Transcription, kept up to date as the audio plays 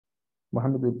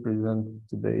Mohammed will present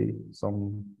today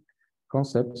some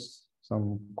concepts,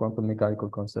 some quantum mechanical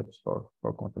concepts for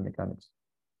quantum mechanics.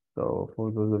 So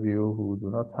for those of you who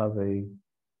do not have a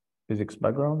physics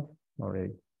background or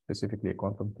specifically a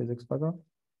quantum physics background,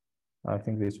 I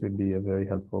think this will be a very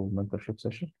helpful mentorship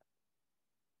session,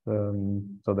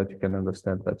 so that you can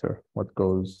understand better what's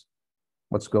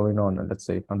going on, and let's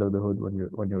say under the hood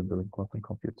when you're doing quantum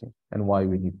computing and why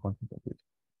we need quantum computing.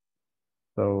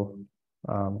 So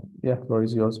yeah, floor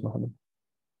is yours, Mohammed.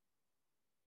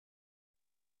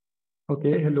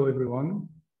 Okay, hello everyone.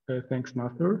 Thanks,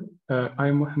 Nasser.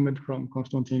 I'm Mohammed from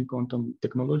Constantine Quantum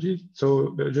Technologies.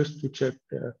 So just to check,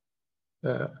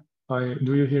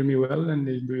 do you hear me well, and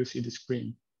do you see the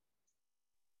screen?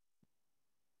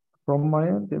 From my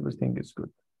end, everything is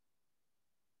good.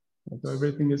 So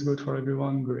everything is good for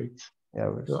everyone, great.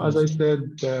 Yeah. So as I said,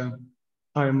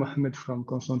 I'm Mohammed from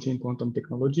Constantine Quantum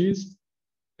Technologies,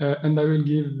 and I will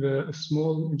give a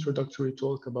small introductory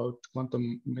talk about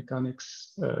quantum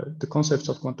mechanics, the concepts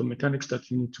of quantum mechanics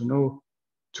that you need to know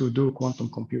to do quantum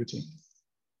computing.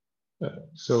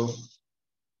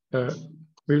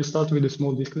 We'll start with a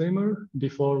small disclaimer.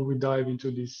 Before we dive into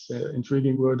this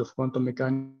intriguing world of quantum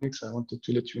mechanics, I wanted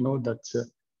to let you know that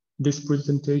this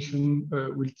presentation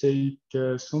will take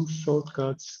some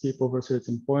shortcuts, skip over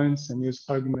certain points, and use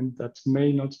arguments that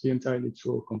may not be entirely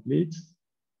true or complete.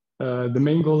 The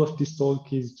main goal of this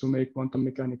talk is to make quantum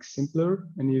mechanics simpler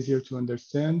and easier to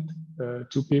understand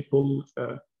to people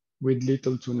with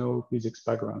little to no physics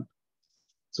background.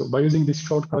 So by using these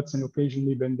shortcuts and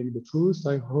occasionally bending the truth,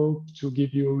 I hope to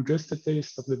give you just a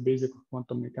taste of the basic of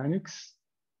quantum mechanics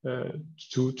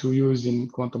to use in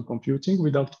quantum computing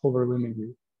without overwhelming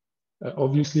you.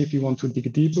 Obviously, if you want to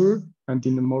dig deeper and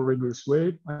in a more rigorous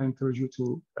way, I encourage you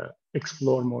to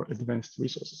explore more advanced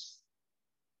resources.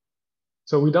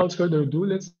 So without further ado,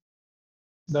 let's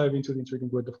dive into the intriguing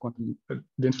world of quantum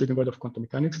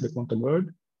mechanics, the quantum world.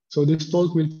 So this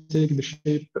talk will take the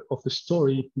shape of a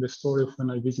story, the story of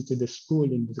when I visited a school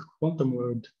in the quantum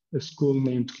world, a school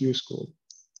named Q School.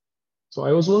 So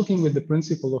I was working with the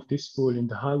principal of this school in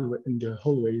the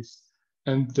hallways,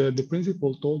 and the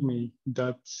principal told me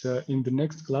that in the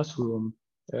next classroom,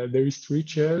 there is 3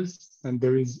 chairs and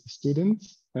there is a student,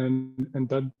 and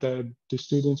that the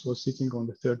student was sitting on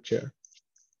the 3rd chair.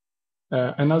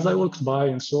 And as I walked by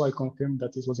and saw, I confirmed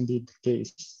that this was indeed the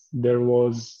case. There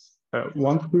was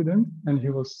 1 student, and he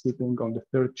was sitting on the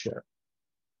 3rd chair.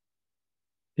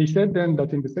 He said then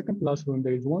that in the 2nd classroom,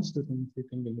 there is 1 student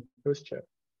sitting in the 1st chair.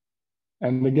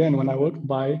 And again, when I walked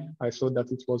by, I saw that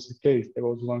it was the case. There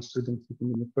was 1 student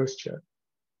sitting in the 1st chair.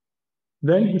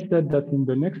 Then he said that in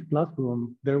the next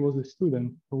classroom, there was a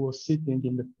student who was sitting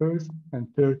in the 1st and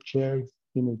 3rd chairs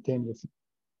simultaneously.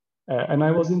 And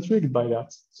I was intrigued by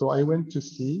that. So I went to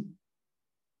see,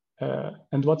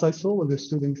 and what I saw was a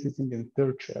student sitting in the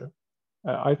 3rd chair.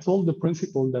 I told the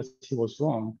principal that he was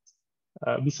wrong.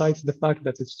 Besides the fact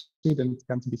that a student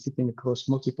can't be sitting across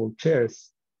multiple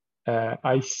chairs,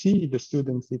 I see the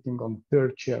student sitting on the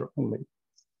 3rd chair only.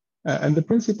 And the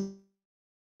principal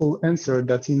answered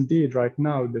that indeed, right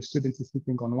now, the student is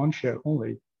sitting on 1 chair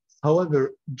only.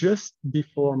 However, just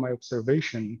before my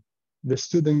observation, the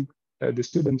student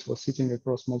was sitting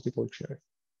across multiple chairs.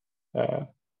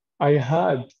 I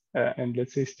had, and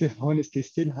let's say still honestly,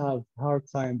 still have a hard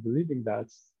time believing that,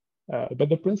 but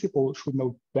the principal should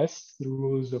know best the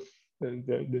rules of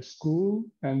the school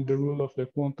and the rule of the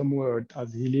quantum world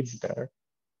as he lives there.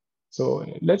 So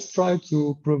let's try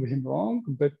to prove him wrong,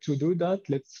 but to do that,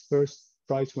 let's first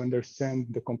try to understand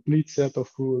the complete set of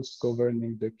rules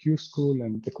governing the Q school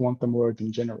and the quantum world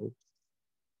in general.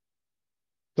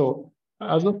 So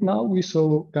as of now, we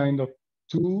saw kind of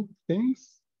 2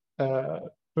 things.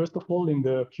 First of all, in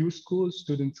the Q school,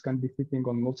 students can be sitting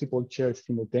on multiple chairs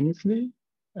simultaneously.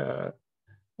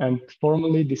 And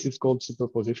formally, this is called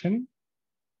superposition.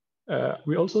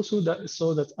 We also saw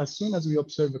that as soon as we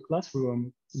observe a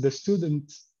classroom, the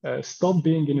student stops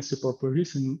being in a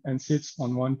superposition and sits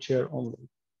on 1 chair only.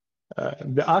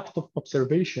 The act of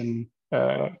observation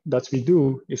that we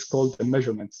do is called a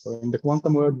measurement. So in the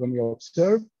quantum world, when we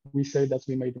observe, we say that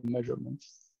we made a measurement.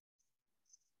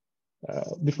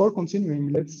 Before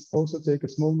continuing, let's also take a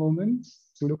small moment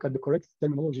to look at the correct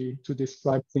terminology to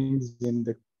describe things in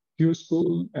the Q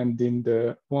school and in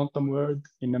the quantum world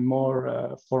in a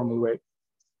more formal way.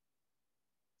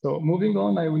 So moving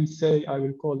on, I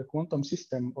will call a quantum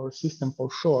system, or system for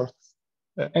short,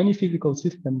 any physical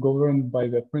system governed by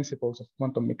the principles of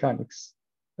quantum mechanics.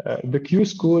 The Q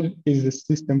school is a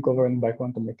system governed by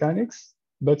quantum mechanics,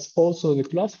 but also the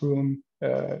classroom,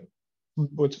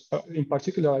 which in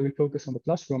particular, I will focus on the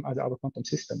classroom as our quantum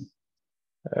system.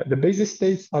 The basis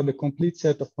states are the complete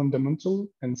set of fundamental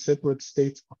and separate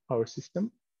states of our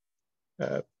system.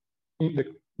 In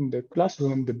the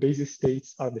classroom, the basis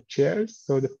states are the chairs.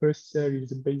 So the first chair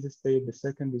is a basis state, the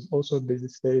second is also a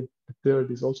basis state, the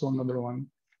third is also another one.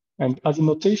 And as a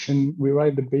notation, we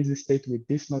write the basis state with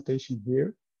this notation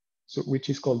here, so which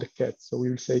is called the ket. So we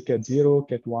will say ket 0,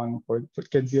 ket 1, for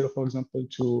ket 0, for example,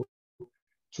 to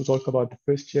talk about the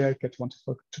first chair, ket 1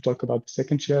 to talk about the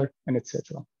second chair, and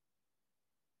etc.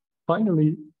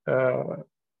 Finally,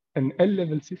 an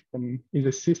L-level system is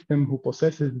a system who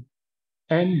possesses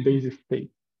n basis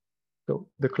states. So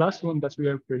the classroom that we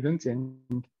are presenting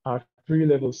are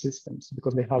 3-level systems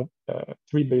because they have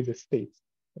 3 basis states,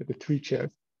 the 3 chairs.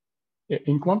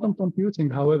 In quantum computing,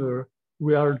 however,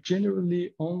 we are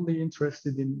generally only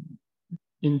interested in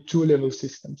 2-level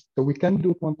systems. So we can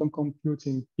do quantum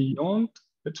computing beyond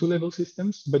the 2-level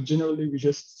systems, but generally we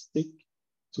just stick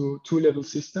to 2-level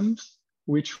systems,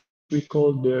 which we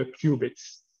call the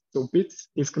qubits. So bits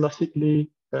is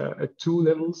classically a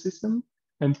 2-level system,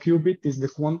 and qubit is the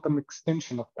quantum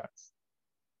extension of that.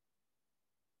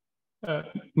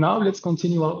 Now let's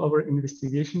continue our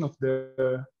investigation of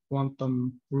the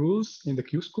quantum rules in the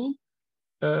Q school.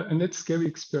 And let's carry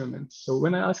experiments. So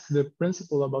when I ask the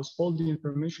principal about all the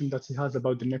information that he has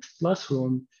about the next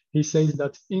classroom, he says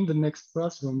that in the next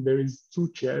classroom, there is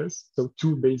 2 chairs, so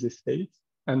 2 basis states,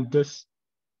 and thus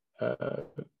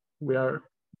we are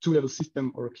 2-level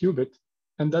system or a qubit,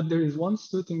 and that there is 1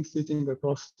 student sitting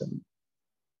across them,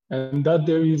 and that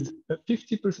there is a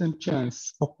 50%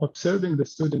 chance of observing the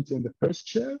student in the first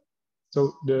chair,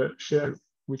 so the chair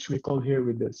which we call here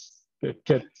with this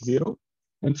ket 0,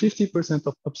 and 50%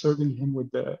 of observing him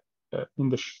with the in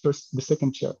the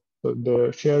second chair, so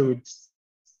the chair with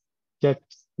ket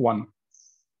 1.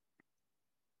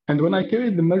 And when I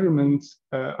carried the measurements,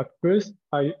 at first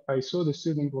I saw the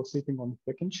student was sitting on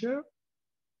the second chair.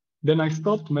 Then I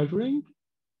stopped measuring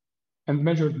and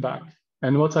measured back.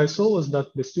 And what I saw was that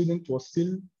the student was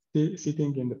still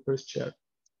sitting in the first chair.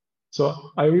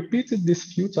 So I repeated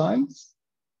this few times,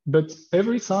 but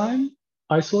every time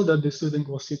I saw that the student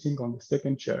was sitting on the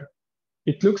second chair.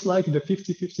 It looks like the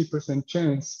 50-50%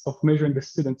 chance of measuring the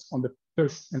students on the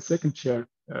first and second chair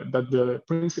that the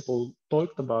principal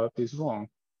talked about is wrong.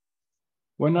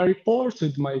 When I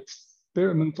reported my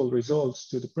experimental results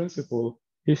to the principal,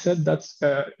 he said that,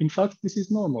 in fact, this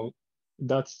is normal,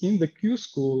 that in the Q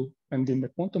school and in the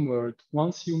quantum world,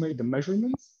 once you make the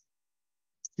measurements,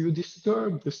 you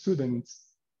disturb the student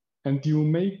and you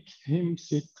make him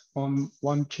sit on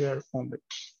 1 chair only.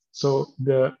 So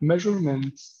the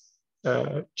measurement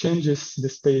changes the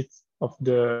state of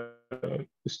the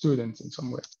students in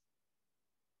some way.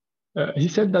 He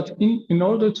said that in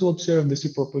order to observe the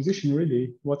superposition,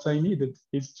 really, what I needed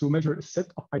is to measure a set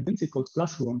of identical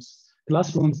classrooms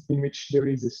in which there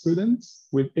is a student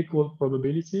with equal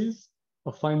probabilities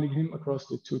of finding him across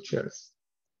the 2 chairs.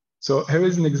 So here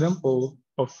is an example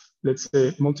of, let's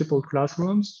say, multiple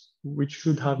classrooms which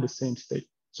should have the same state.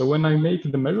 So when I make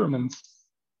the measurements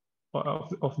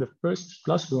of the first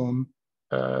classroom,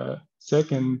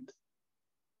 second,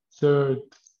 third,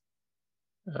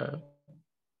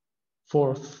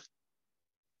 fourth,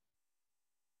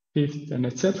 fifth, and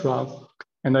etc.,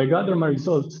 and I gather my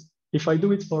results, if I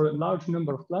do it for a large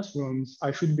number of classrooms,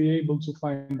 I should be able to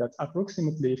find that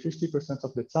approximately 50%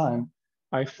 of the time,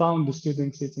 I found the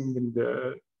student sitting in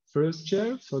the first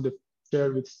chair, so the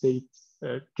chair with state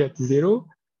ket 0,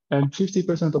 and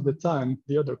 50% of the time,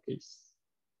 the other case.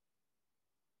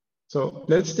 So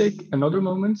let's take another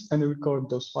moment and record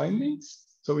those findings.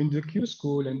 So in the Q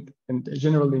school and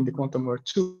generally in the quantum world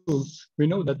too, we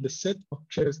know that the set of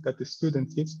chairs that the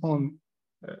student sits on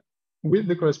with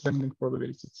the corresponding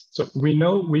probabilities. So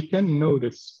we can know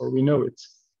this, or we know it.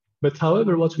 But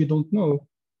however, what we don't know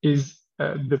is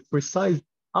the precise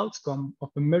outcome of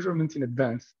a measurement in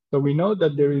advance. So we know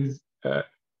that there is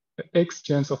X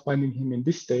chance of finding him in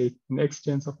this state, and X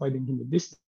chance of finding him in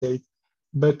this state.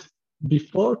 But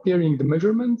before carrying the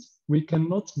measurements, we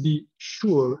cannot be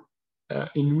sure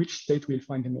in which state we'll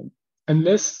find him in,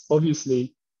 unless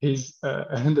obviously he's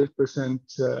 100%.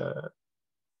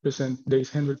 There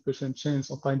is 100% chance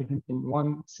of finding him in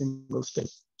 1 single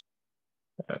state.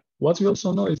 What we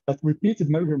also know is that repeated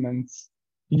measurements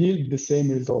yield the same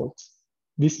result.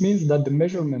 This means that the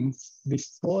measurements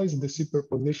destroys the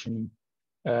superposition,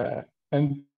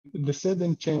 and the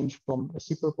sudden change from a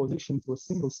superposition to a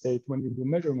single state when we do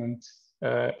measurement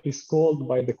is called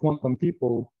by the quantum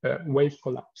people wave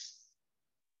collapse.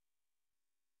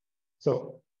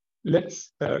 So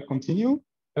let's continue.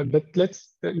 But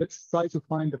let's try to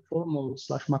find a formal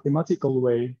 / mathematical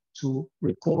way to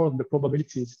record the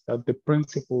probabilities that the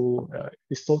principle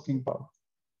is talking about.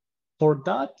 For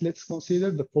that, let's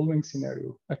consider the following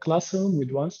scenario: a classroom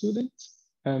with one student,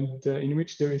 and in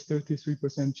which there is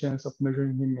 33% chance of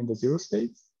measuring him in the zero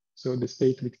state. So the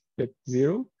state would get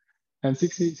 0, and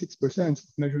 66%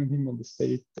 of measuring him in the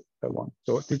state 1.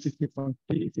 So 33.3,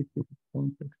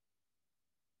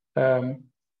 66.3.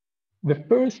 The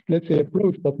first, let's say,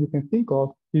 approach that we can think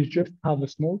of is just have a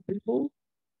small table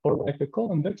or like a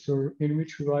column vector in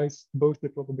which we write both the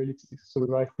probabilities. So we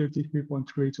write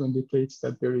 33.3 to indicate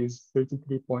that there is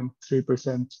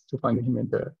 33.3% to find him in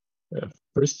the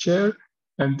first chair.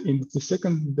 And in the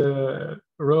second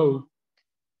row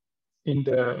in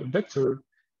the vector,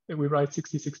 we write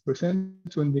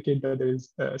 66% to indicate that there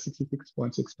is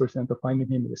 66.6% of finding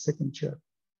him in the second chair.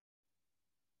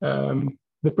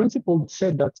 The principle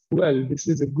said that, well, this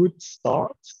is a good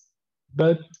start,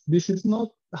 but this is not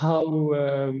how,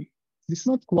 this is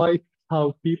not quite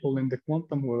how people in the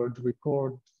quantum world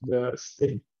record the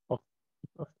state of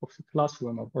a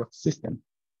classroom or a system.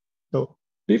 So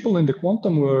people in the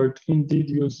quantum world indeed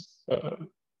use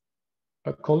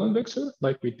a column vector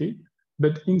like we did,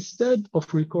 but instead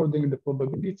of recording the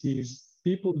probabilities,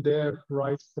 people there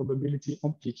write probability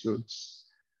amplitudes.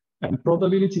 And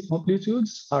probability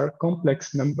amplitudes are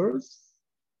complex numbers.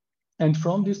 And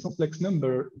from this complex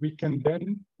number, we can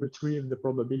then retrieve the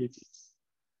probabilities.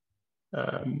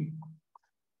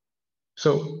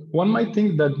 So one might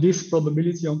think that this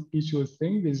probability amplitude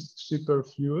thing is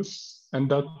superfluous and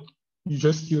that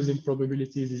just using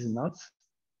probabilities is enough.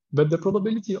 But the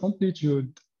probability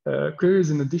amplitude carries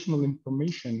an additional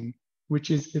information, which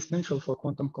is essential for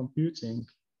quantum computing.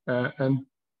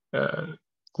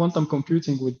 Quantum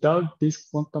computing without these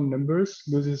quantum numbers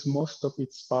loses most of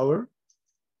its power.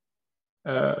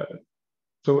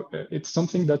 So it's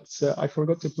something that I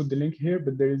forgot to put the link here,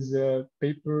 but there is a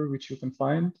paper which you can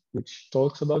find, which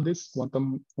talks about this,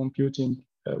 quantum computing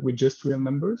with just real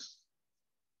numbers.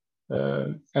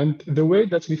 And the way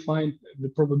that we find the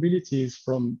probabilities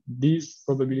from these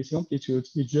probability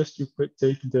amplitudes is just you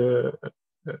take the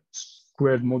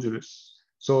squared modulus.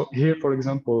 So here, for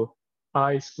example,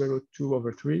 I square root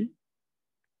 2/3.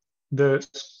 The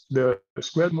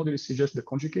squared modulus is just the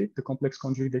conjugate, the complex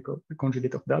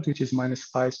conjugate of that, which is minus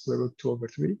I square root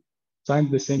 2/3 times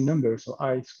the same number. So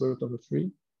I square root over 3.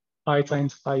 I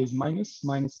times I is minus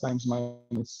times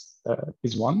minus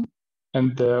is 1.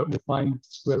 And we find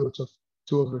square root of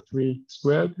 2/3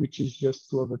 squared, which is just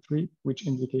 2/3, which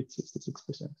indicates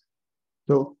 66%.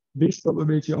 So this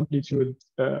probability amplitude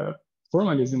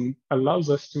formalism allows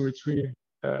us to retrieve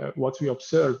what we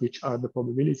observe, which are the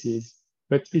probabilities,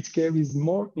 but it carries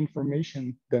more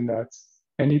information than that.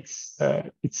 And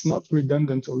it's not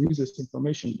redundant or useless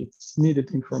information, it's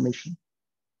needed information.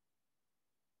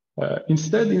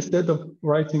 Instead of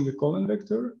writing the column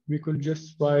vector, we could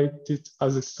just write it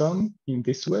as a sum in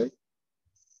this way.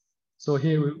 So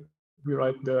here we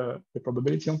write the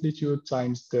probability amplitude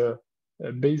times the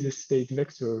basis state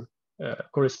vector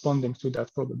corresponding to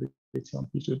that probability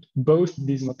amplitude. Both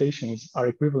these notations are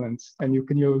equivalent, and you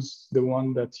can use the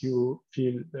one that you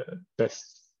feel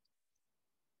best.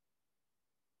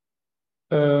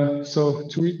 So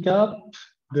to recap,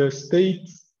 the state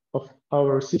of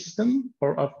our system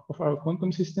or of our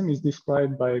quantum system is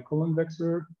described by a column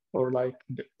vector or like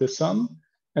the sum.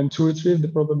 And to retrieve the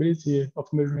probability of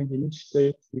measuring in each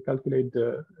state, we calculate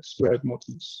the squared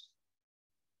modulus.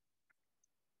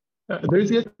 There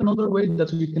is yet another way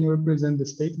that we can represent the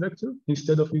state vector.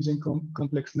 Instead of using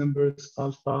complex numbers,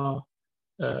 alpha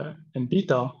and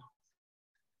beta,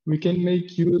 we can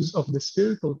make use of the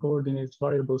spherical coordinate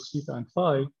variables theta and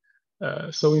phi.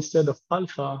 So instead of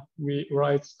alpha, we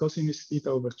write cosinus theta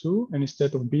over 2, and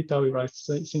instead of beta, we write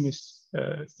sinus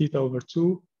theta over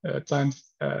 2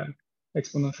 times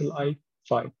exponential I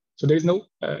phi. So there is no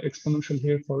exponential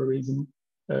here for a reason,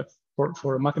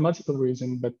 for a mathematical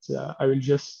reason, but I will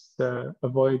just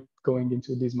avoid going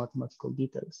into these mathematical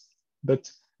details.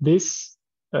 But this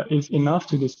is enough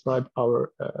to describe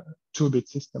our 2-bit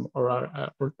system or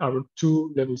our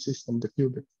 2-level system, the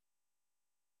qubit.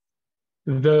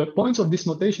 The point of this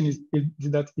notation is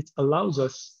that it allows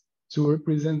us to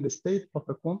represent the state of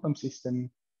a quantum system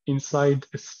inside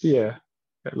a sphere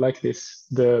like this,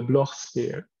 the Bloch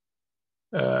sphere.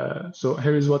 So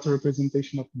here is what a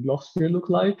representation of the Bloch sphere look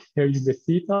like. Here is the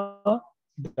theta,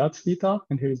 that's theta,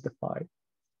 and here is the phi.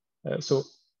 So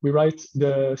we write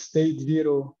the state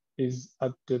 0 is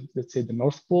at the, let's say, the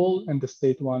North Pole, and the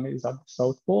state 1 is at the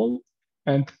South Pole.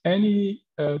 And any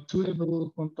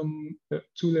two-level quantum,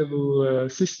 two-level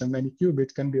system, any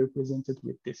qubit can be represented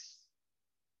with this.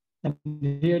 And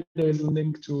here there is a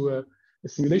link to a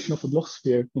simulation of a Bloch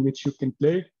sphere in which you can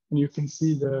play and you can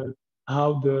see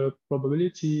how the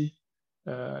probability,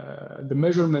 the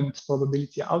measurement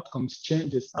probability outcomes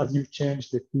changes as you change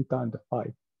the theta and the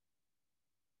phi.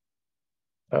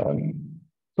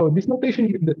 So this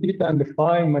notation with the theta and the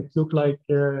phi might look like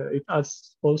it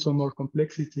adds also more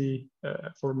complexity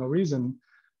for no reason,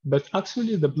 but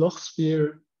actually the Bloch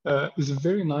sphere is a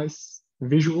very nice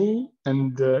visual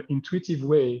and intuitive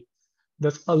way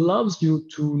that allows you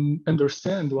to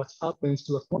understand what happens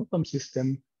to a quantum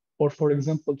system, or for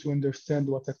example, to understand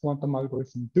what a quantum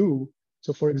algorithm do.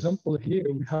 So for example, here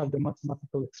we have the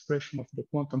mathematical expression of the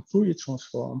quantum Fourier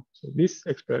transform. So this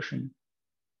expression,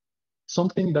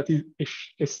 something that is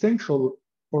essential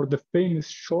for the famous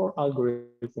Shor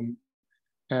algorithm,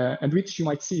 and which you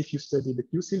might see if you study the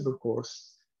Q-Silver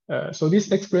course. So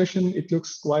this expression, it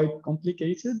looks quite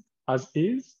complicated as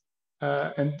is,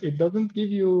 and it doesn't give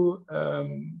you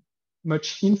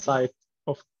much insight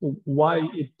of why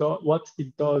what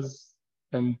it does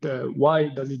and why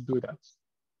does it do that.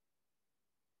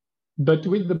 But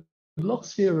with the Bloch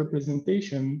sphere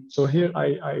representation, so here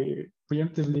I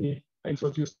preemptively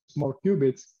introduced more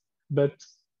qubits, but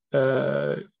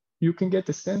you can get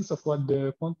a sense of what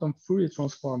the quantum Fourier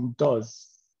transform does.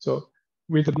 So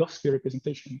with the Bloch sphere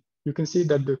representation, you can see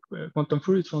that the quantum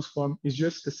Fourier transform is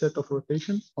just a set of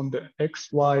rotations on the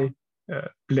XY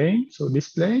plane, so this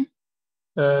plane,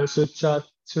 such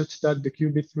that the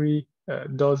qubit 3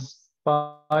 does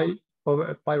pi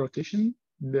over pi rotation.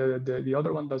 The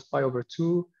other one does pi over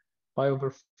 2, pi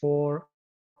over 4,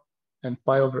 and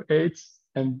pi over 8.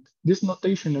 And this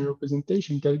notation and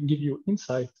representation can give you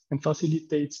insight and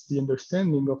facilitates the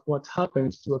understanding of what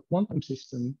happens to a quantum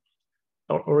system,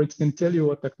 or it can tell you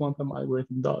what the quantum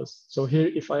algorithm does. So here,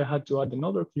 if I had to add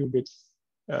another qubit,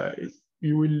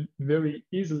 you will very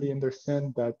easily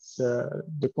understand that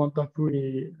the quantum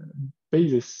Fourier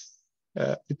basis,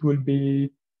 it will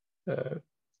be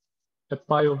a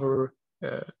pi over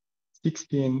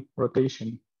 16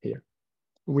 rotation here,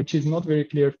 which is not very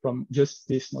clear from just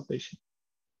this notation.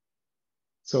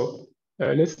 So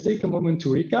let's take a moment to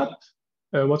recap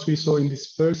what we saw in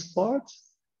this first part.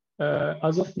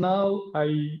 As of now,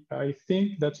 I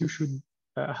think that you should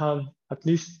have at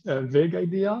least a vague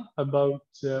idea about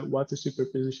what a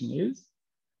superposition is.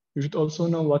 You should also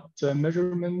know what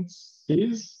measurements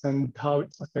is and how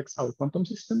it affects our quantum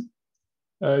system.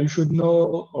 You should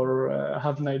know or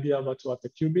have an idea about what a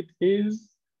qubit is.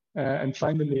 And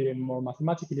finally, and more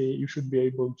mathematically, you should be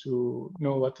able to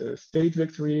know what a state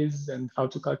vector is and how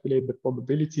to calculate the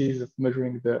probabilities of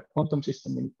measuring the quantum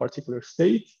system in a particular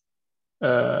state.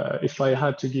 If I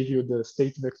had to give you the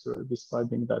state vector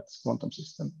describing that quantum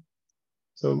system.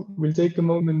 So we'll take a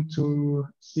moment to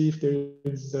see if there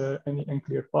is any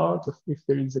unclear part, or if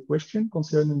there is a question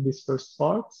concerning this first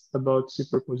part about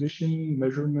superposition,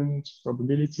 measurement,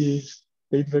 probabilities,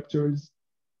 state vectors.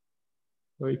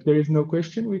 So if there is no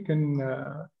question, we can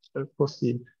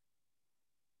proceed.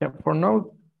 Yeah, for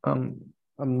now, I'm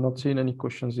not seeing any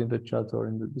questions in the chat or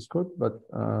in the Discord, but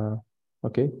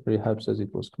okay, Rehab says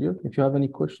it was clear. If you have any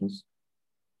questions,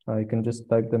 you can just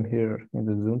type them here in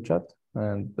the Zoom chat,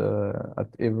 and at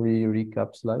every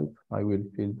recap slide, I will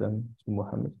fill them to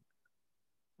Mohammed.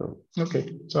 So,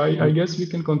 okay, so I guess we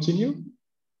can continue.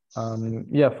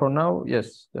 Yeah, for now,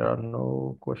 yes, there are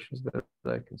no questions that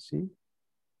I can see.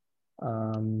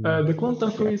 The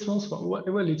quantum Fourier transform,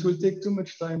 well, it will take too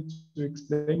much time to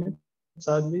explain it,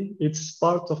 sadly. It's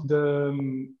part of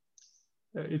the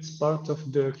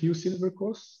Q-Silver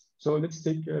course. So let's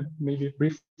take maybe a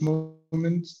brief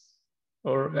moment,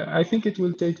 or I think it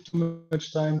will take too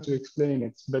much time to explain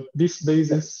it, but this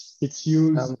basis, it's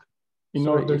used in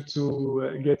order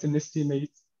to get an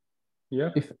estimate. Yeah.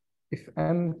 If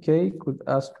MK could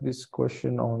ask this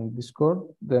question on Discord,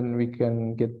 then we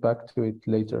can get back to it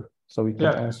later. So we can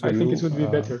answer you. I think it would be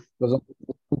better. Because on the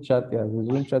Zoom chat, yeah, the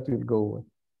Zoom chat will go away.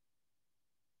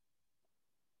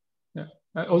 Yeah.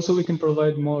 Also, we can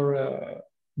provide more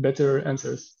better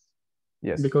answers.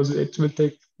 Yes. Because it will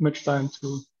take much time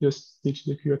to just teach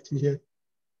the QFT here.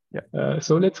 Yeah.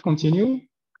 So let's continue.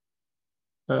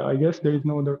 I guess there is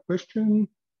no other question.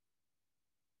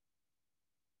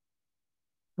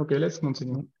 Okay, let's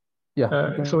continue.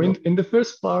 Yeah. So in the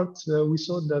first part, we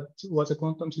saw that what a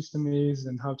quantum system is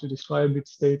and how to describe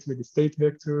its state with the state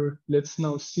vector. Let's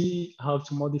now see how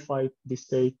to modify the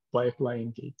state by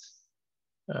applying gates.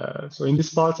 So in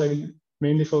this part, I will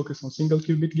mainly focus on single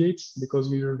qubit gates because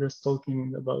we were just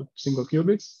talking about single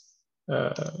qubits.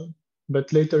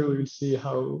 but later we will see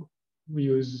how we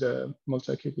use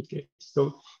multi-qubit gates.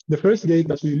 So the first gate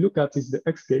that we look at is the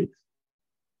X gate.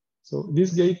 So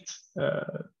this gate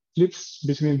flips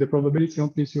between the probability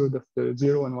amplitude of the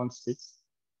 0 and 1 states.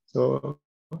 So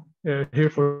here,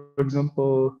 for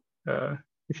example,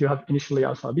 if you have initially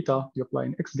alpha beta, you apply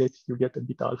an X gate, you get a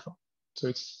beta alpha. So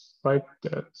it's quite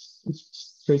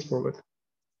it's straightforward.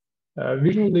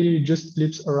 Visually, it just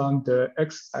flips around the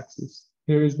X-axis.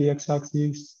 Here is the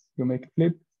X-axis, you make a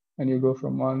flip, and you go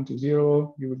from 1 to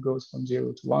 0, you would go from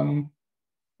 0 to 1,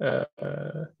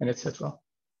 and etc.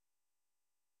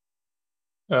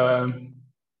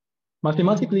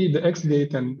 Mathematically, the X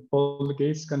gate and all the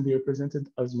gates can be represented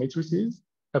as matrices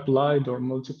applied or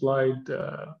multiplied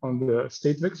on the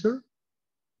state vector.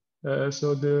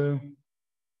 So the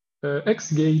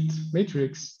X gate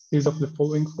matrix is of the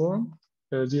following form,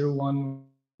 0, 1,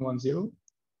 1, 0.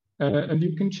 And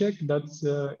you can check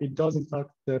that it does in fact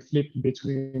flip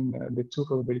between the two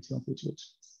probability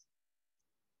amplitudes.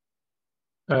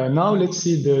 Now let's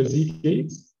see the Z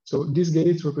gate. So this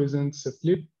gate represents a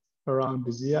flip around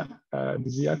the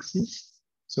Z axis.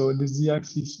 So the Z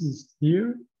axis is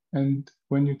here. And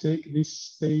when you take this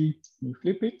state and you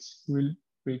flip it, you will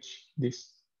reach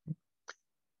this.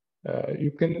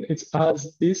 It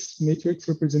has this matrix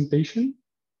representation.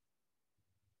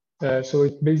 So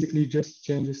it basically just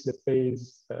changes the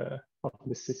phase of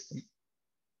the system.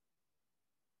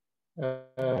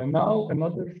 Now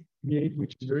another gate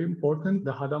which is very important,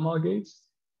 the Hadamard gate.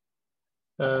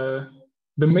 The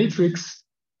matrix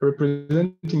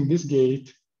representing this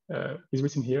gate is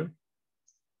written here.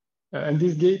 And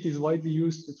this gate is widely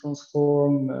used to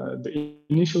transform the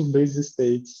initial basis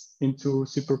states into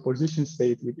superposition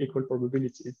state with equal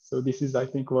probability. So this is, I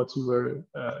think, what you were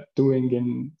doing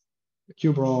in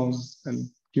Q-bronze and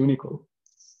Q-nickel.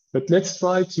 But let's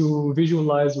try to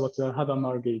visualize what the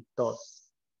Hadamard gate does.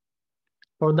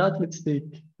 For that, let's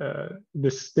take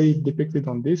the state depicted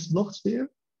on this Bloch sphere.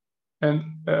 And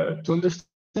to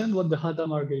understand what the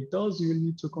Hadamard gate does, you will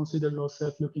need to consider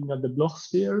yourself looking at the Bloch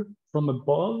sphere from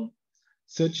above,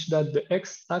 such that the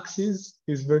X-axis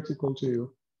is vertical to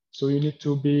you. So you need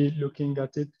to be looking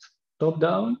at it top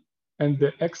down, and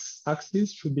the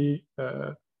X-axis should be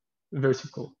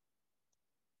vertical.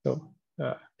 So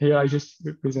here I just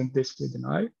represent this with an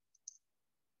eye.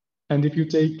 And if you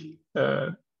take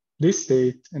this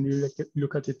state and you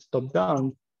look at it top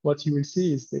down, what you will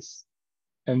see is this.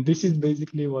 And this is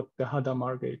basically what the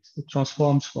Hadamard gate, it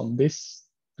transforms from this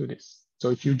to this. So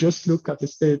if you just look at the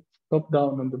state top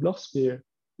down on the Bloch sphere,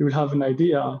 you will have an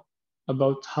idea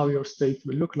about how your state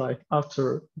will look like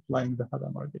after applying the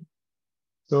Hadamard gate.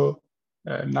 So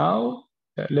now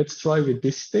let's try with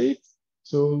this state.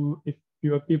 So if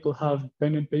people have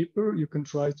pen and paper, you can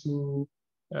try to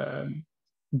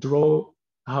draw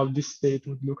how this state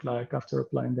would look like after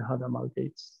applying the Hadamard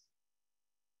gates.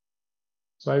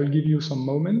 So I will give you some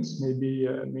moments, maybe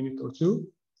a minute or two,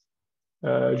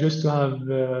 just to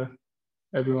have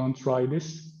everyone try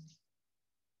this.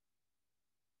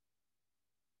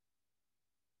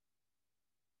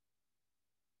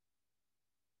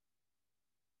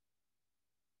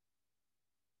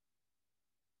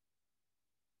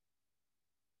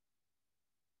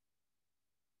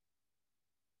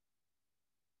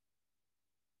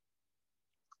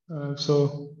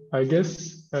 So I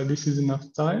guess this is enough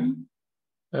time.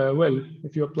 Well,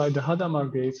 if you apply the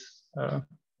Hadamard gate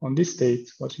on this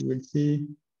state, what you will see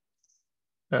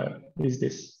is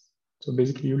this. So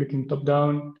basically you're looking top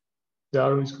down, the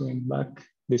arrow is going back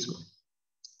this way.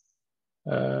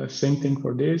 Same thing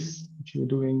for this. If you're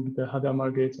doing the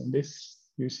Hadamard gate on this,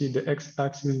 you see the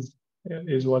X-axis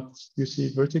is what you see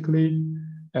vertically,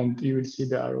 and you will see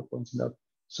the arrow pointing up.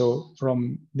 So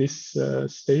from this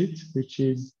state, which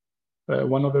is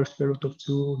 1 over square root of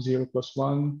 2, 0 plus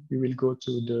 1, you will go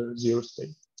to the 0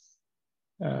 state.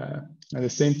 And the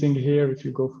same thing here, if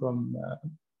you go from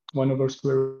 1 over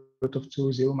square root of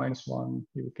 2, 0 minus 1,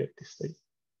 you will get this state.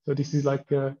 So this is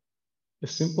like a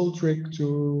simple trick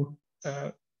to,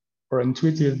 or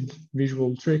intuitive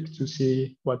visual trick to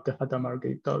see what the Hadamard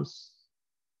gate does.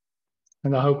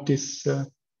 And I hope this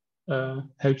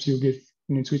helps you get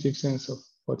an intuitive sense of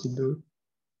what to do.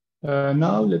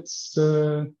 Now let's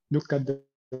look at the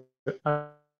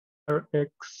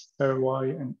Rx, Ry,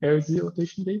 and Rz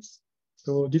rotation gates.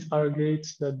 So these are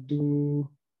gates that do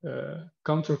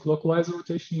counterclockwise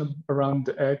rotation around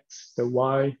the X, the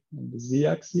Y, and the Z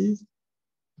axes.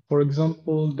 For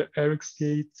example, the Rx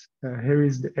gate, here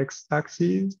is the X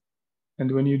axis.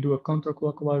 And when you do a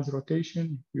counterclockwise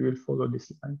rotation, you will follow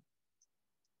this line.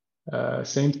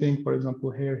 Same thing, for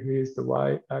example, here is the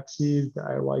Y axis, the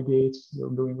Ry gate, you're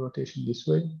doing rotation this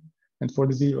way. And for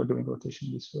the Z, you're doing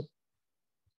rotation this way.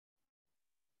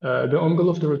 The angle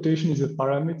of the rotation is a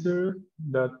parameter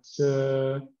that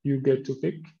you get to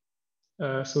pick.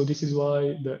 So this is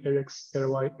why the Rx,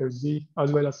 Ry, Rz,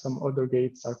 as well as some other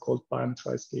gates are called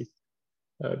parameterized gates,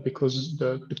 because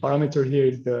the parameter here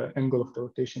is the angle of the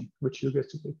rotation, which you get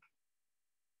to pick.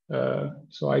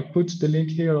 So I put the link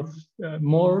here of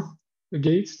more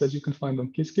gates that you can find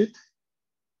on Qiskit,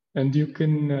 and you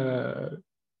can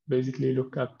basically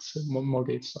look at more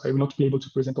gates. I will not be able to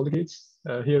present all the gates.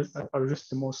 Here are just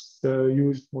the most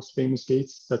used, most famous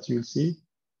gates that you'll see,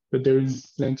 but there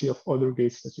is plenty of other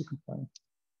gates that you can find.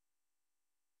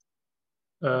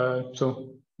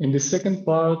 So in the second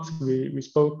part, we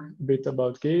spoke a bit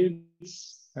about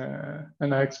gates,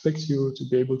 and I expect you to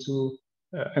be able to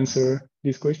answer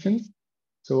these questions.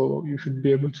 So you should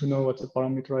be able to know what a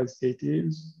parameterized gate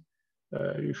is.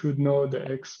 You should know the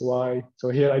X, Y. So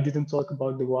here I didn't talk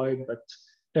about the Y, but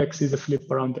X is a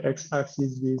flip around the X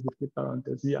axis, Z is a flip around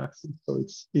the Z axis. So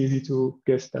it's easy to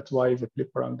guess that Y is a flip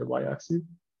around the Y axis.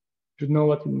 You should know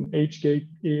what an H gate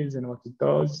is and what it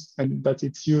does, and that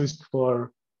it's used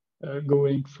for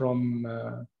going from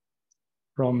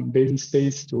basis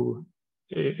states to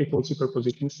equal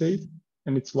superposition state,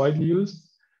 and it's widely used.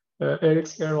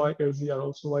 Rx, Ry, Rz are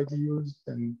also widely used,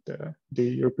 and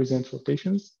they represent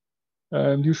rotations.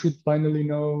 And you should finally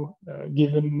know,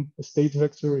 given a state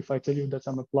vector, if I tell you that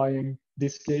I'm applying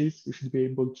this gate, you should be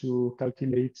able to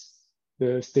calculate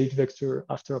the state vector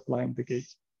after applying the gate.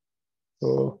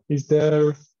 So is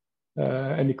there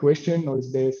any question, or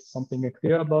is there something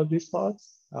clear about this part,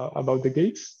 about the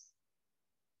gates?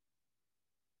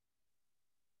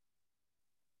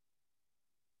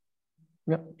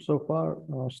 Yeah, so far,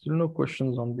 still no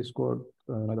questions on Discord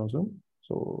and on Zoom.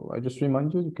 So I just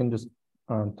remind you, you can just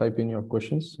type in your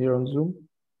questions here on Zoom,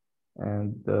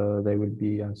 and they will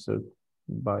be answered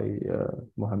by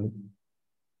Mohamed.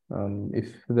 If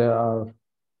there are,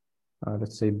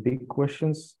 let's say, big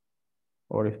questions,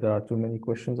 or if there are too many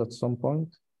questions at some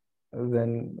point,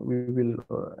 then we will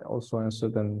also answer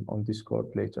them on Discord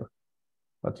later.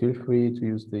 But feel free to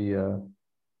use the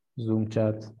Zoom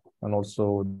chat and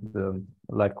also the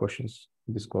live questions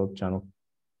Discord channel.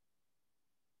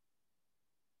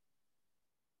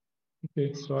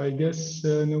 Okay, so I guess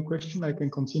no question, I can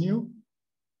continue.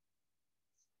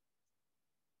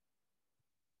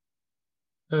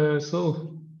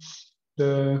 So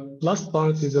the last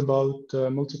part is about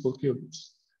multiple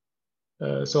qubits.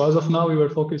 So as of now, we were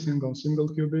focusing on single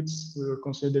qubits. We were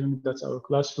considering that our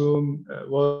classroom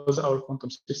was our quantum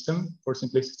system for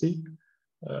simplicity.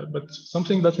 But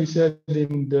something that we said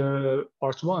in the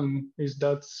part one is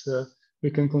that we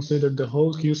can consider the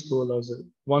whole Q school as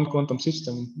one quantum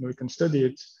system. We can study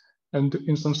it. And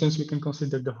in some sense, we can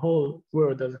consider the whole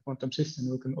world as a quantum system.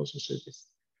 We can also say this.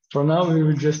 For now, we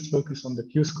will just focus on the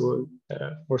Q school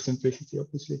for simplicity,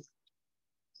 obviously.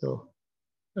 So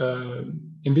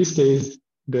in this case,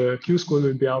 the Q school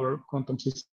will be our quantum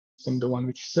system, the one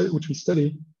which we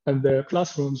study, and the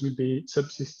classrooms will be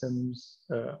subsystems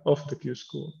of the Q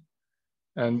school.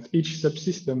 And each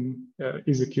subsystem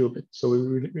is a qubit. So we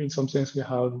will, in some sense, we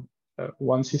have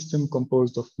one system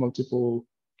composed of multiple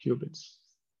qubits.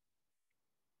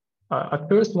 At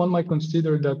first, one might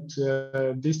consider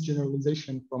that this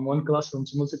generalization from one classroom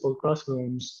to multiple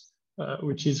classrooms,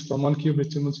 which is from one qubit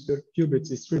to multiple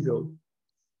qubits, is trivial.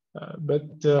 But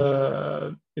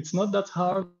it's not that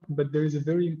hard, but there is a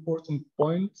very important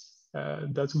point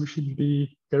that we should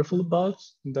be careful about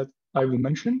that I will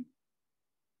mention.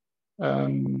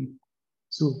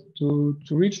 So to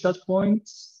reach that point,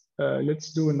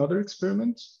 let's do another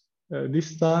experiment.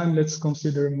 This time, let's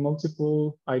consider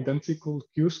multiple identical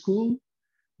Q school,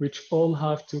 which all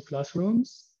have 2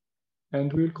 classrooms.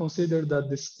 And we'll consider that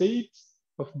the state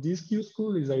of this Q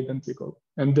school is identical.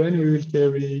 And then we will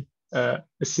carry a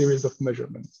series of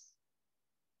measurements.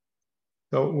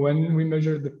 So when we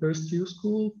measure the first Q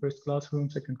school, first classroom,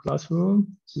 second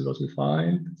classroom, this is what we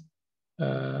find.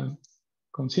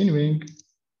 Continuing,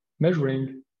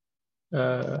 measuring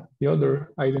the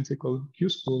other identical Q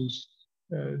schools,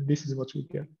 this is what we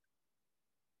get.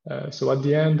 So at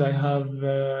the end, I have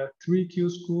 3 Q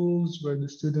schools where the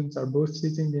students are both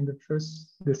sitting in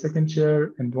the second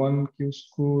chair, and 1 Q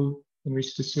school in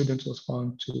which the student was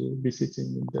found to be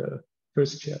sitting in the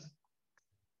first chair.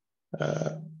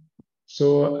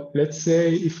 So let's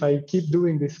say if I keep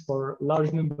doing this for a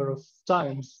large number of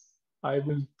times, I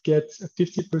will get a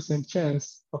 50%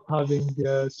 chance of having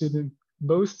a student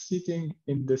both sitting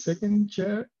in the second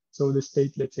chair, so the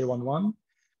state, let's say 1-1,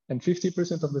 and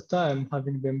 50% of the time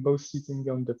having them both sitting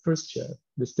on the first chair,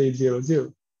 the state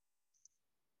 0-0.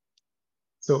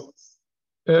 So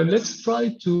let's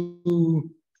try to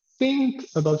think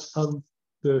about how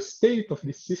the state of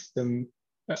the system,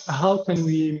 how can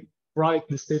we write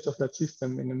the state of that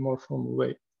system in a more formal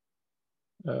way?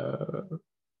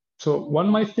 So one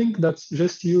might think that's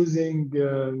just using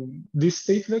these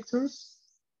state vectors.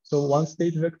 So one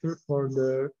state vector for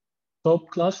the top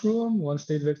classroom, one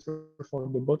state vector for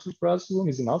the bottom classroom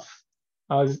is enough,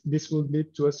 as this will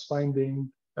lead to us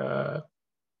finding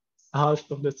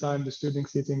half of the time the student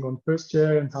sitting on first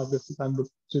chair and half the time the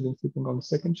student sitting on the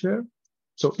second chair.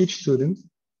 So each student.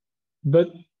 But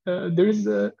there is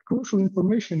a crucial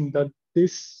information that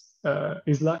this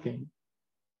is lacking.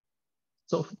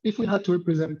 So if we had to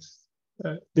represent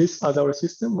this as our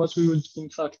system, what we would in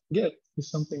fact get is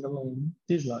something along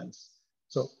these lines.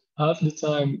 So half the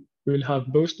time we will have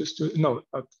both the student, no,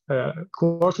 a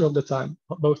quarter of the time,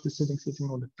 both the students sitting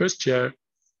on the first chair,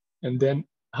 and then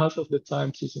half of the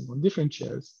time sitting on different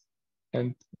chairs,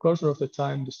 and a quarter of the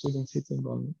time the students sitting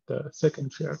on the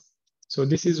second chair. So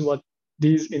this is what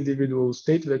these individual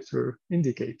state vectors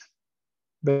indicate.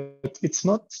 But it's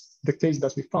not the case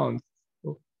that we found.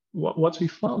 What we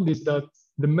found is that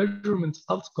the measurement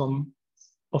outcome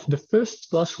of the first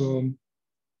classroom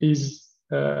is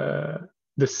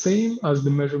the same as the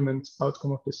measurement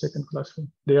outcome of the second classroom.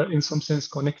 They are in some sense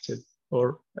connected,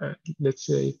 or let's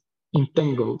say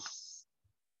entangled.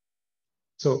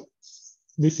 So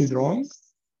this is wrong.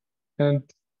 And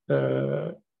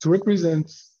to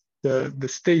represent the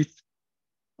state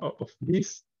of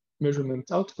these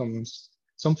measurement outcomes,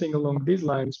 something along these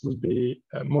lines will be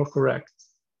more correct.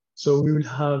 So we will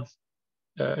have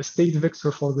a state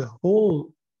vector for the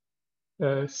whole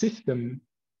system,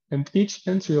 and each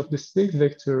entry of the state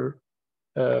vector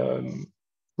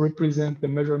represent the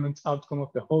measurement outcome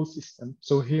of the whole system.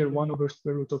 So here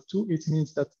 1/√2, it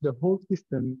means that the whole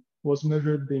system was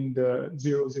measured in the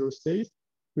 0, 0 state,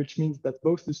 which means that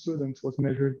both the students was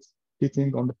measured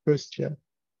sitting on the first chair.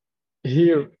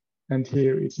 Here and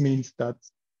here, it means that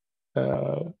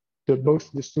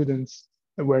both the students,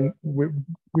 when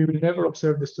we will never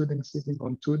observe the students sitting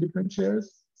on two different chairs.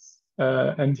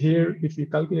 And here, if we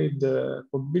calculate the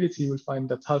probability, we'll find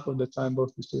that half of the time,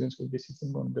 both the students will be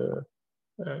sitting on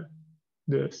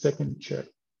the second chair.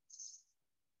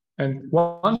 And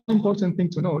one important thing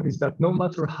to know is that no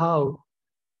matter how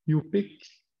you pick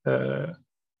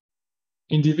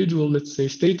individual, let's say,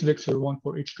 state vector, one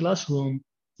for each classroom,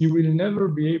 you will never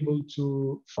be able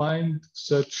to find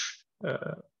such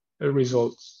a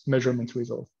result, measurement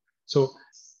result. So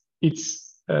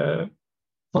it's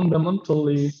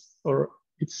fundamentally, or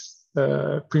it's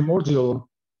primordial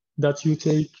that you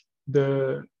take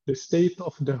the state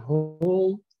of the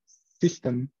whole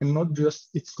system and not just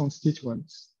its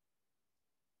constituents.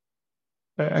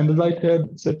 And as I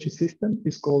said, such a system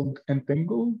is called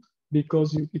entangled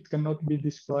because it cannot be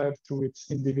described through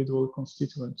its individual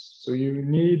constituents. So you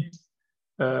need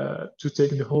to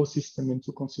take the whole system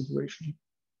into consideration.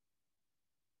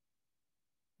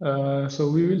 So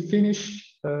we will finish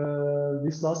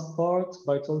this last part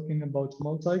by talking about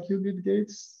multi-qubit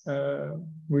gates,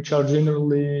 which are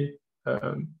generally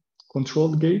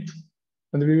controlled gate.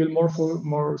 And we will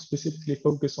more specifically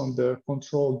focus on the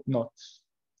controlled NOT.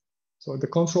 So the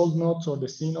controlled NOT, or the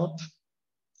C0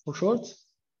 for short,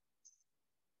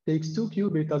 takes 2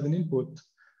 qubits as an input,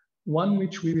 one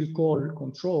which we will call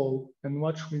control and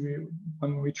one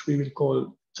which we will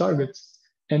call target.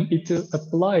 And it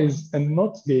applies a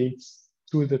NOT gate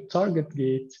to the target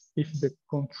gate if the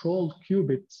controlled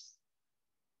qubit,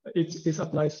 it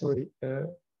applies, sorry, a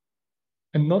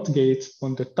NOT gate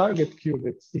on the target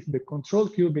qubit if the control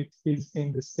qubit is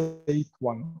in the state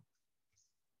 1.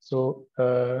 So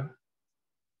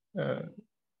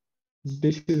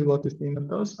this is what the CNOT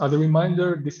does. As a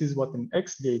reminder, this is what an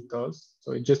X gate does.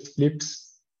 So it just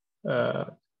flips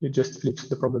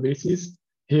the probabilities.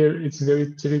 Here it's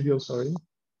very trivial, sorry.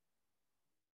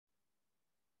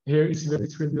 Here it's very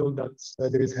trivial that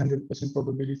there is 100%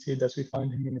 probability that we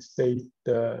find him in a state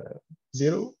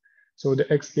 0. So the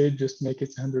X gate just makes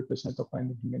it 100% of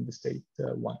finding him in the state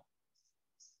 1.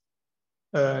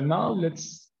 Now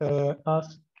let's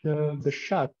ask the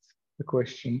chat a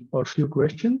question or a few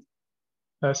questions.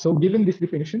 So given this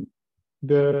definition,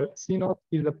 the CNOT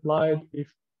is applied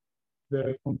if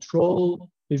the control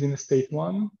is in a state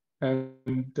 1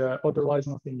 and otherwise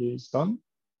nothing is done.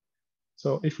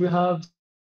 So if we have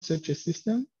such a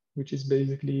system, which is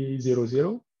basically 0,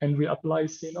 0, and we apply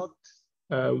CNOT,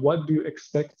 what do you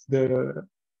expect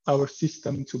our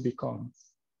system to become?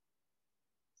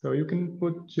 So you can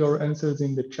put your answers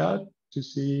in the chat to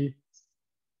see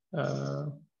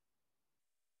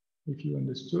if you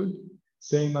understood.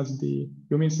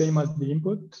 You mean same as the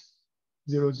input?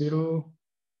 0, 0.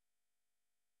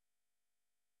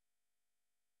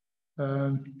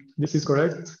 This is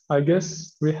correct. I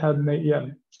guess we had made, yeah,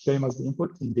 same as the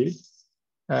input indeed.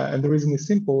 And the reason is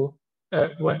simple.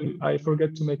 When I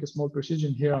forget to make a small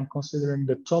precision here, I'm considering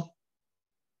the top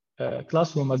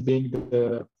classroom as being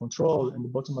the control and the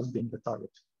bottom as being the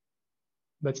target.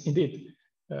 But indeed,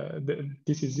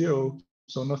 this is 0,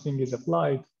 so nothing is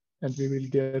applied, and we will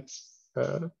get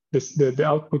the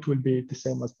output will be the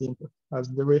same as the input, as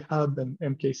the Rehab and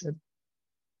MK said.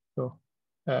 So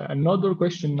another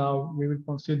question now, we will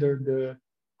consider the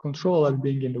control as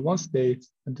being in the 1 state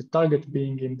and the target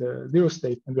being in the 0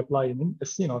 state and apply in a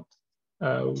C0.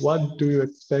 What do you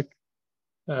expect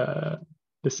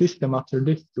the system after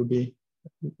this to be?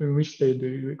 In which state do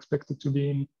you expect it to be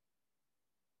in?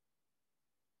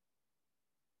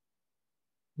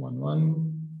 1,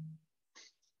 1,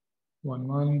 1,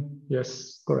 1,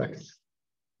 yes, correct.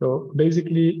 So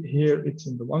basically here it's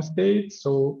in the 1 state,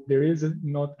 so there is a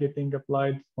not getting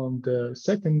applied on the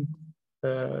second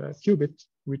qubit,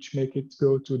 which make it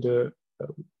go to the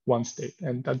 1 state.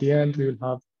 And at the end, we will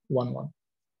have 1, 1.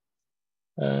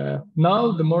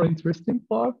 Now, the more interesting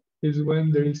part is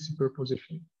when there is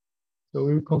superposition. So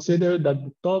we will consider that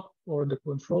the top or the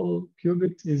control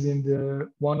qubit is in the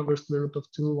 1 over square root of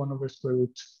 2, 1 over square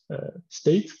root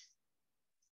state.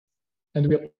 And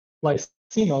we apply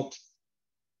C0.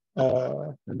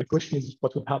 And the question is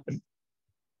what will happen?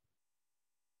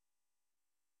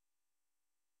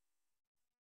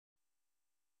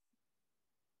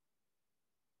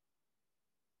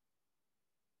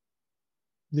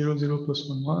 Zero, 0 plus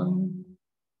 1, 1.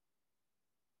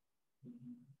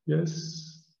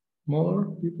 Yes, more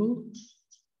people?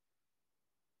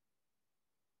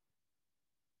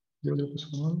 0, 0 plus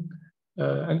 1,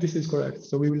 1. And this is correct.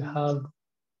 So we will have,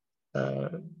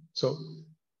 so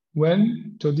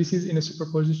this is in a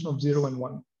superposition of 0 and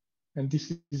 1, and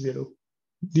this is 0.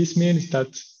 This means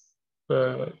that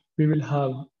we will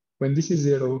have, when this is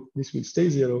 0, this will stay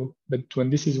 0, but when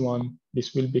this is 1,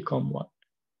 this will become 1.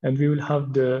 And we will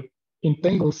have the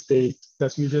entangled state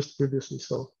that we just previously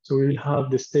saw. So we will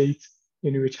have the state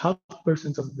in which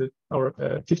 50% of the, or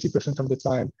 50% of the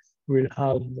time, we'll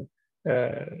have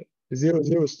 0,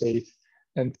 0 state.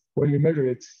 And when we measure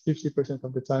it, 50%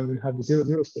 of the time we'll have the 0,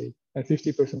 0 state, and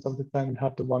 50% of the time we'll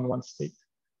have the 1, 1 state.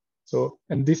 So,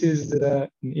 and this is an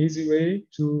easy way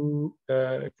to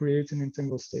create an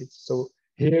entangled state. So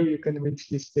here you can reach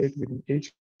this state with an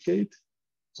H gate.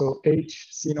 So H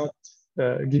C0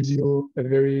 gives you a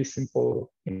very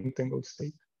simple entangled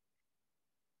state.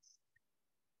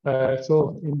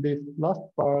 So in the last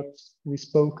part, we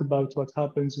spoke about what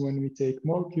happens when we take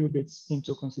more qubits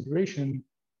into consideration.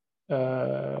 We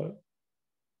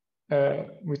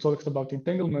talked about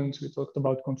entanglements, we talked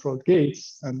about controlled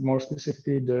gates, and more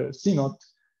specifically the C0.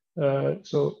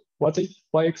 So what I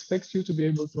expect you to be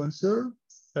able to answer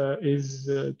is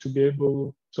to be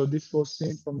able, so this was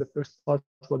seen from the first part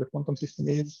what the quantum system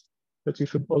is, but you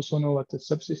should also know what the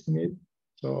subsystem is.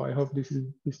 So I hope this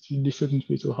shouldn't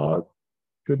be too hard.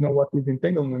 You should know what is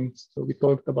entanglement. So we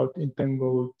talked about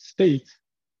entangled state.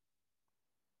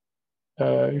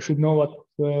 You should know what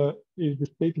is the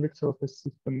state vector of a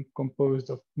system composed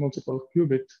of multiple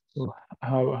qubits. So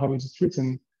how is it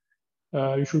written?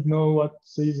 You should know what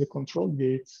is a control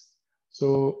gate.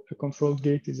 So a control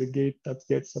gate is a gate that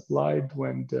gets applied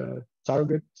when the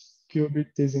target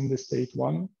qubit is in the state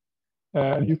 1.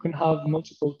 You can have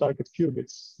multiple target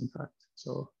qubits, in fact.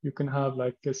 So you can have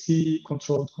like a C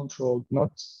controlled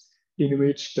NOT, in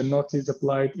which the NOT is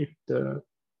applied if the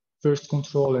first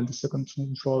control and the second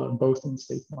control are both in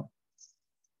state 1.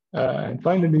 And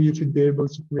finally, you should be able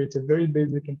to create a very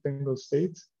basic entangled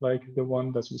state, like the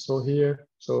one that we saw here.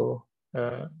 So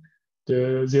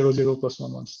the 0, 0 plus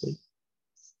 1, 1 state.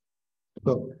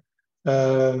 So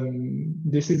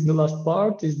this is the last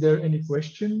part. Is there any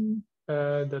question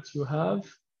that you have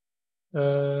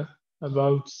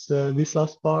about this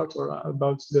last part or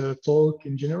about the talk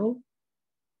in general?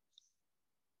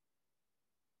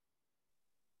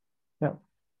 Yeah.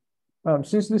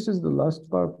 Since this is the last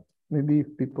part, maybe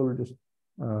if people just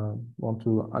want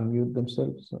to unmute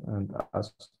themselves and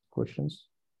ask questions.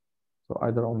 So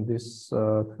either on this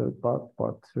third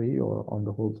part 3, or on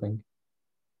the whole thing.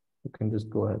 You can just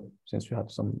go ahead since you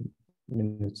have some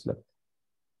minutes left.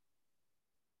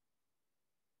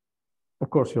 Of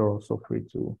course, you're also free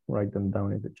to write them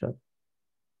down in the chat.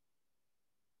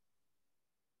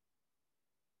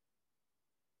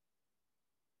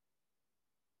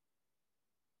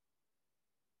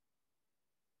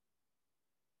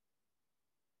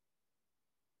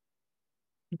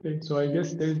 Okay, so I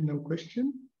guess there is no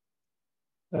question.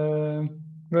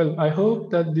 Well, I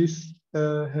hope that this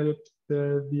helped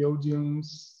the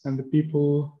audience and the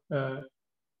people,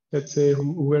 let's say,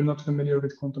 who were not familiar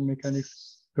with quantum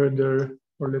mechanics further,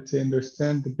 or let's say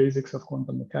understand the basics of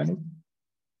quantum mechanics,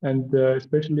 and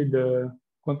especially the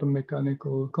quantum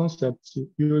mechanical concepts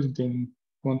used in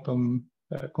quantum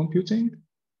computing.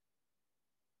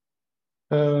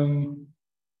 So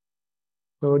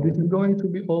this is going to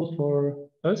be all for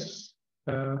us.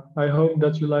 I hope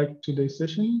that you liked today's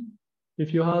session.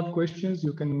 If you have questions,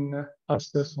 you can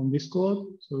ask us on Discord,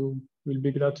 so we'll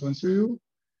be glad to answer you.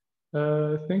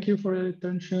 Thank you for your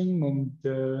attention, and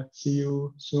see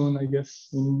you soon, I guess,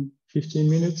 in 15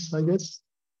 minutes, I guess,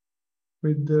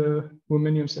 with the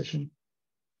WOMANIUM session.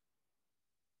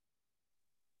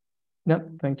 Yeah,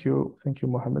 thank you,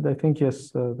 Mohammed. I think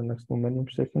yes, the next WOMANIUM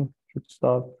session should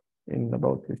start in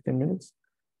about 15 minutes.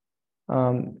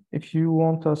 If you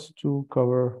want us to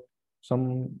cover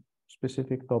some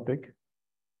specific topic,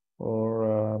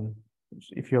 or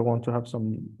if you want to have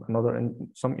some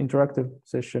interactive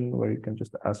session where you can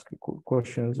just ask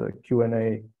questions, a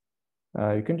Q&A,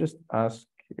 you can just ask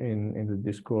in the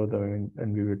Discord,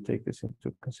 and we will take this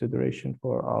into consideration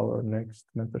for our next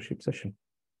mentorship session.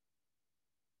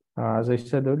 As I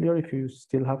said earlier, if you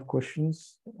still have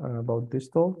questions about this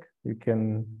talk, you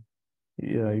can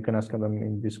ask them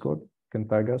in Discord, you can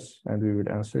tag us, and we will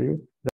answer you.